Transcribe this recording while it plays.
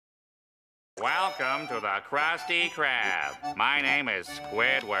Welcome to the Krusty Krab. My name is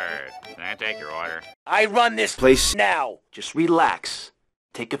Squidward. Can I take your order? I run this place now. Just relax.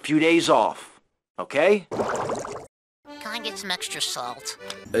 Take a few days off. Okay? Can I get some extra salt?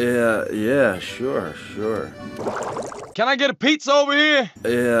 Yeah, sure. Can I get a pizza over here?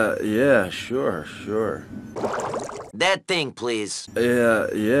 Yeah, sure. That thing, please.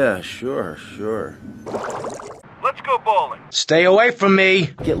 Yeah, sure. Let's go bowling. Stay away from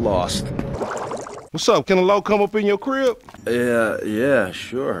me. Get lost. What's up? Can a low come up in your crib? Yeah,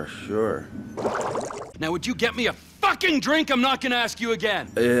 sure. Now, would you get me a fucking drink? I'm not gonna ask you again.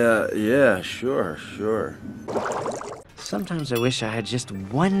 Yeah, sure. Sometimes I wish I had just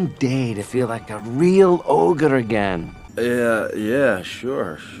one day to feel like a real ogre again. Yeah,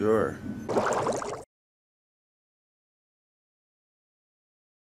 sure.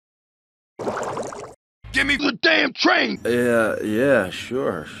 Give me the damn train! Yeah,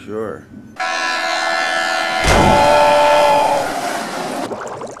 sure.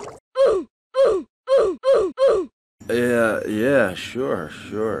 Yeah, sure.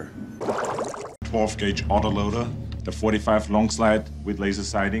 12-gauge autoloader, the 45 long slide with laser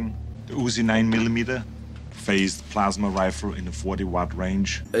sighting, the Uzi 9mm, phased plasma rifle in the 40-watt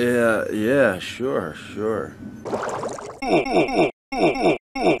range. Yeah, sure.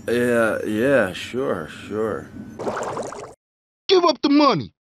 Yeah, sure. Give up the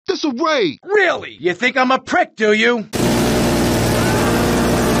money. This a raid. Really? You think I'm a prick, do you?